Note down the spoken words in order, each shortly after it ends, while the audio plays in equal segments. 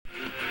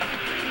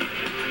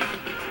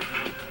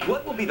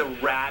What will be the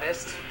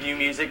raddest new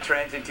music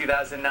trends in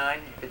 2009?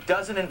 It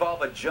doesn't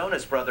involve a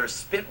Jonas Brothers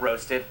spit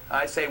roasted.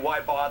 I say,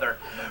 why bother?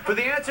 For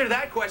the answer to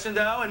that question,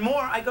 though, and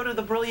more, I go to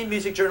the brilliant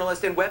music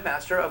journalist and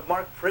webmaster of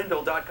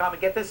MarkPrindle.com.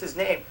 And get this, his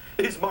name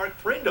is Mark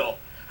Prindle.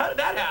 How did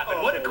that happen?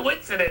 Oh. What a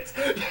coincidence.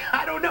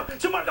 I don't know.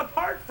 So, Mark,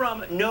 apart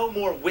from no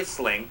more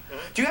whistling,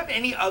 do you have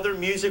any other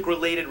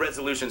music-related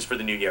resolutions for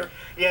the new year?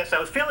 Yes, I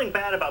was feeling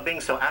bad about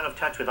being so out of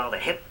touch with all the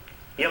hip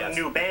young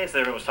new bands that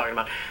everyone was talking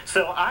about.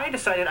 So I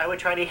decided I would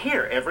try to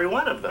hear every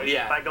one of them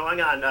by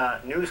going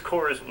on News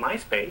Corps'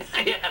 MySpace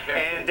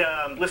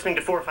and listening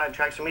to 4 or 5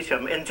 tracks from each of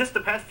them. In just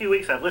the past few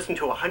weeks, I've listened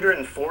to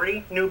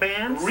 140 new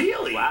bands.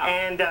 Really? Wow.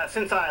 And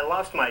since I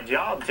lost my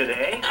job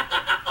today,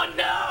 oh,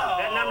 no.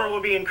 that number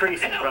will be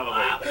increasing probably.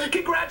 Wow.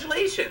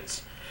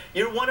 Congratulations.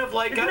 You're one of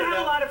like... You're going to have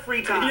a lot of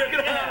free time. You're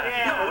going to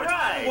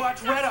have...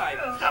 watch Red Eye.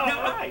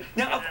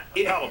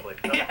 Probably.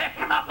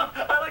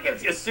 I like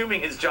him assuming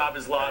his job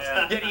is lost,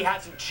 yet he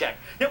hasn't checked.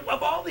 Now,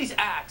 of all these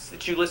acts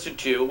that you listened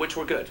to, which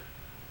were good?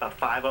 About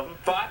 5 of them.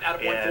 5 out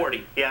of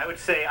 140. Yeah, I would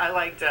say I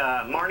liked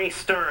Marnie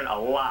Stern a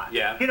lot.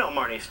 Yeah. You know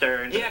Marnie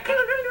Stern. Yeah,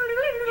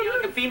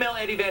 like a female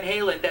Eddie Van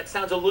Halen that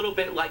sounds a little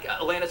bit like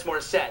Alanis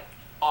Morissette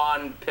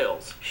on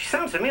pills. She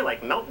sounds to me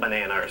like Milk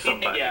Banana or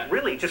somebody.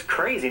 Really just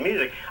crazy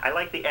music. I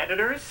like the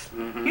Editors.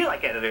 You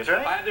like Editors,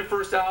 right? I have their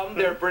first album.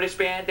 They're a British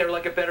band. They're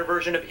like a better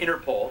version of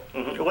Interpol.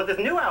 Well, this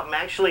new album,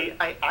 actually,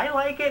 I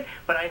like it,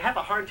 but I have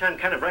a hard time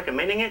kind of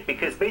recommending it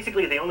because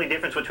basically the only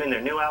difference between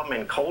their new album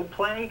and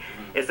Coldplay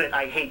is that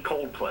I hate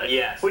Coldplay.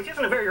 Yes. Which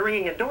isn't a very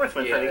ringing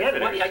endorsement for the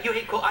Editors.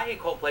 Well, I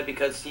hate Coldplay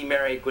because he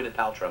married Gwyneth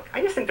Paltrow.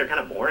 I just think they're kind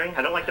of boring.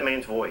 I don't like the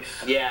man's voice.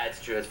 Yeah,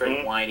 it's true. It's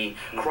very whiny.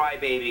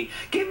 Crybaby.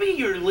 Give me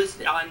your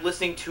list on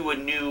listening to a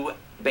new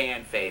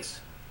band face.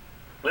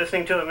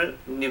 Listening to a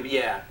new,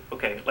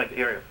 okay, like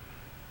here.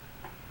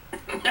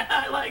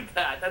 I like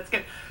that. That's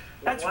good.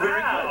 That's very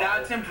good.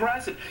 That's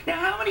impressive. Now,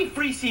 how many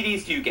free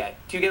CDs do you get?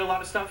 Do you get a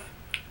lot of stuff?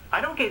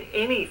 I don't get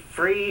any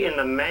free in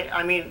the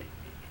I mean,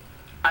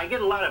 I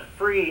get a lot of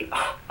free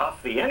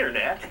off the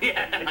internet.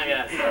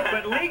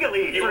 But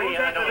legally free,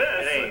 I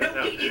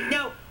don't.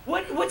 Now,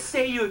 what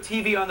say you of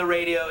TV on the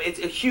radio? It's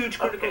a huge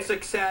critical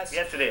success.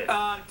 Yes, it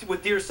is.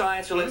 With Dear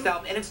Science, their latest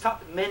album, and it's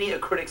topped many a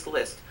critic's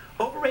list.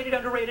 Overrated,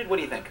 underrated? What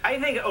do you think? I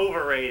think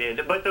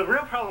overrated, but the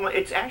real problem,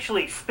 it's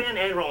actually Spin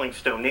and Rolling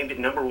Stone named it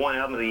 #1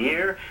 album of the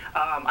year.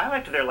 I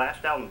liked their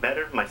last album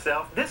better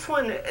myself. This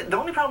one, the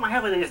only problem I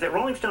have with it is that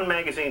Rolling Stone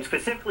magazine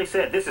specifically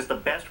said this is the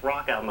best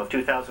rock album of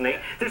 2008.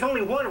 There's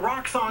only one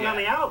rock song on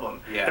the album.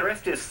 The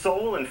rest is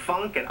soul and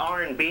funk and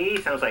R&B,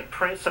 sounds like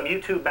Prince, some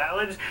U2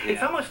 ballads.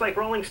 It's almost like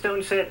Rolling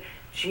Stone said,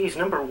 geez,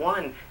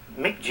 #1,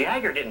 Mick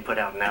Jagger didn't put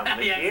out an album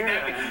this year.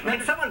 Exactly.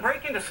 Can someone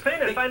break into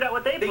Spin and find out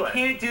what they play? They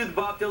can't do the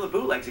Bob Dylan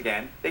bootlegs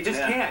again. They just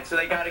can't, so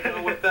they got to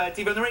go with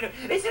TV on the radio.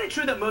 Isn't it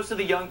true that most of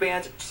the young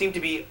bands seem to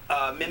be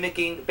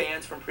mimicking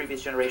bands from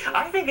previous generations?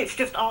 I think it's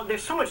just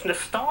there's so much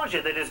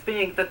nostalgia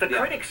that the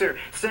critics are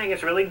saying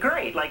is really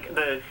great. Like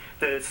the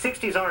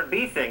 60s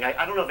R&B thing,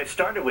 I don't know if it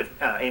started with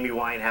Amy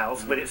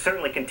Winehouse, but it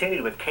certainly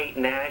continued with Kate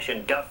Nash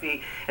and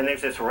Duffy, and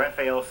there's this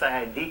Raphael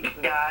Saadiq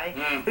guy.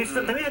 There's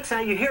the music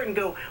sound, you hear it and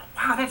go,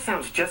 wow, that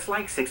sounds just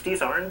like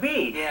 60s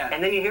R&B.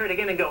 And then you hear it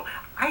again and go,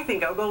 I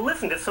think I'll go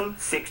listen to some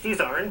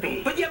 60s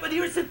R&B. But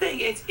here's the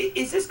thing,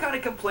 is this kind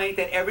of complaint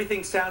that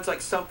everything sounds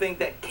like something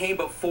that came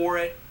before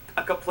it,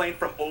 a complaint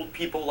from old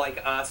people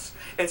like us?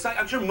 It's like,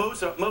 I'm sure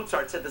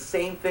Mozart said the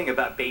same thing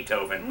about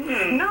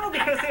Beethoven. No,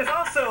 because there's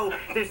also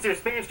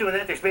there's bands doing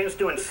that. There's bands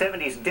doing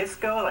 70s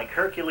disco, like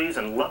Hercules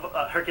and Love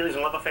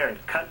Affair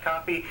and Cut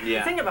Copy.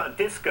 The thing about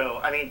disco,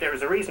 I mean, there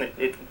was a reason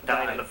it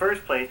died in the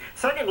first place.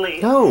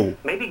 Secondly,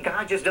 maybe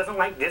God just doesn't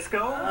like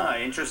disco.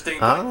 Interesting.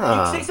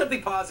 You say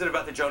something positive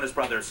about the Jonas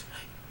Brothers.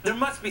 There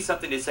must be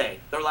something to say.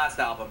 Their last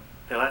album.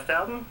 Their last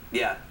album?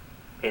 Yeah.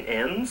 It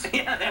ends?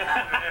 Very good,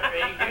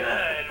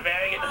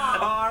 very good.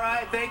 All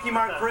right, thank you,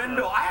 Mark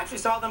Prindle. I actually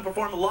saw them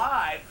perform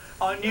live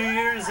on New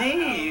Year's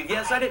Eve.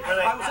 Yes, I did.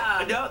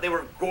 No, they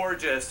were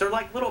gorgeous. They're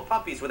like little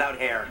puppies without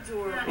hair.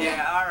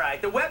 Yeah, all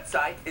right. The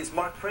website is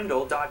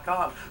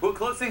markprindle.com. We'll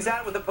close things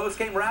out with a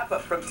post-game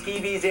wrap-up from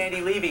TV's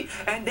Andy Levy.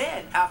 And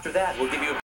then, after that, we'll give you a